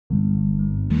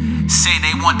Say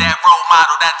they want that role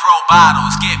model that throw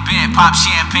bottles, get bent, pop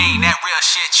champagne, that real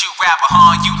shit you rapper,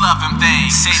 huh? You love them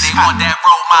things. Say they want that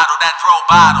role model that throw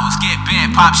bottles, get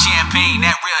bent, pop champagne,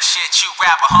 that real shit you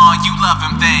rapper, huh? You love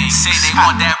them things. Say they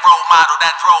want that role model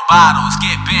that throw bottles,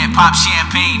 get bent, pop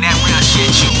champagne, that real shit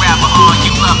you rapper, huh?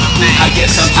 You love them things. I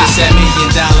guess I'm just that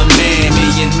 $1 million man,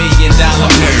 $1 million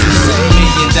man, $1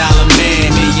 million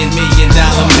man, $1 million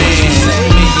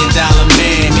man,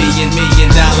 $1 million man, $1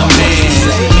 million man, $1 million man,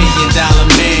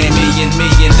 $1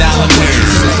 million man,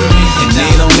 and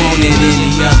they don't want it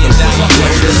any other way.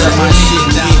 Word up my shit,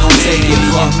 we gon' take it.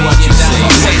 Fuck what you say.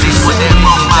 Say they want that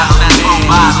role model that throw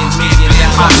bottles, get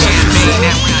bent, pop champagne,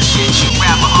 that real shit you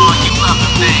rapper, huh? You love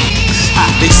them things.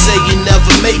 They say you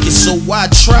never make it, so why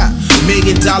try? $1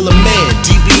 million man,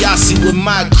 DiBiase with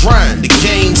my grind. The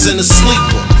game's in a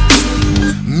sleeper.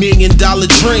 $1 million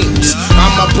dreams.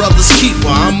 I'm my brother's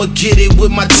keeper. I'ma get it with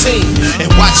my team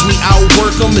and watch me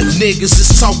outwork them if niggas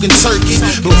is talking turkey.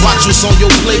 But watch what's on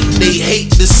your plate. They hate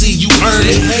to see you earn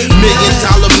it. $1 million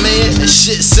man, that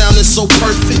shit sounding so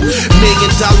perfect. $1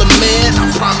 million man, I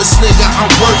promise nigga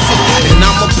I'm worth it. And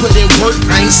I'ma put in work.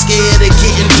 I ain't scared of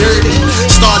getting dirty.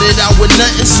 Started out with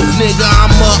nothing, so nigga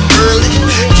I'm up early.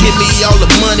 Give me all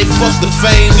the money, fuck the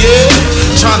fame, yeah.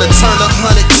 Tryna turn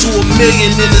 100 to $1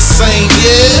 million in the same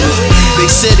year. They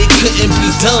said it couldn't be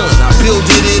done, I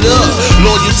builded it up.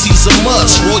 Loyalty's a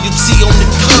must, royalty on the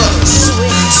cusp.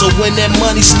 So when that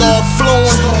money start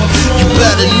flowing, you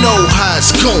better know how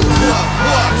it's going.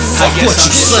 Fuck what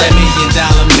you say. $1 million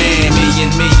man,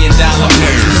 $1 million man,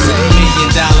 $1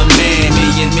 million man,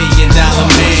 $1 million man,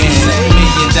 $1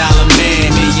 million man,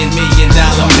 $1 million man, $1 million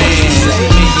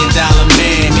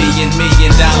man, $1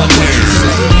 million man,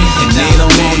 and they don't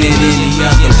want it any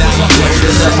other way.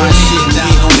 Word up my shit, we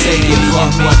gon' take it.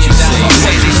 Fuck what you say.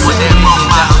 Say they want that role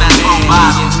model that throw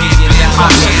bottles, get bent, pop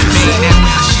champagne, that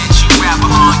real shit you rapper,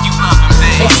 huh? You love them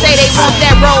things. They say they want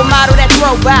that role model that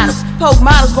throw bottles. Poke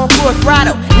models gon' full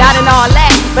throttle. Not in all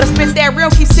that, but I spit that real,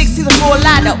 keep 6 to the full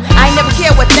lotto. I ain't never care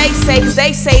what they say, cause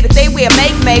they say that they wear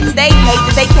make me, but they hate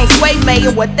that they can't sway me,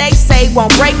 and what they say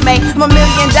won't break me. I'm $1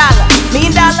 million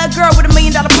girl with $1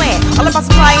 million plan. All about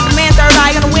supply and demand, third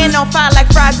eye on the wind, on fire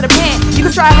like fries in a pan. You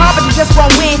can try hard, but you just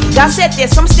won't win. God said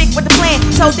this, so I'ma stick with the plan.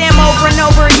 So damn over and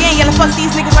over again, yelling fuck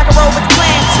these niggas like I roll with the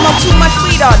plan. Smoke too much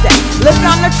weed all day, look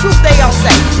on the truth they all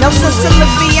say. No sister look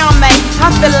beyond me,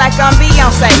 I feel like I'm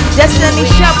Beyonce. Destiny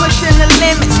shot pushing the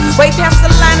limits, way past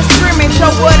the line of scrimmage. Show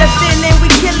what a feeling,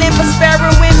 we killing, but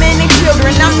sparing women and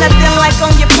children. I'm nothing like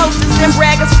on your posters, them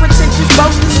braggers, pretentious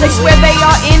boasters. They swear they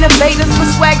are innovators, but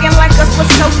swagging like us was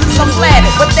toasters. I'm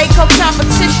flattered, what they call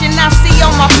competition I see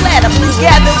on my platter. Please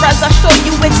gather as I show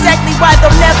you exactly why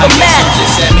they'll never matter. I'm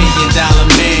just that $1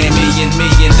 million man, $1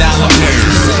 million man,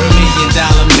 $1 million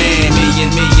man,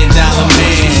 $1 million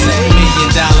man, $1 million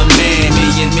man,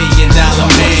 $1 million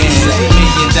man,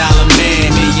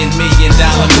 $1 million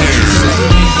man,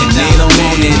 and they don't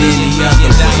want it any other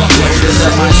way. Word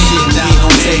up my shit, we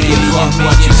gon' take it. Fuck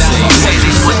what you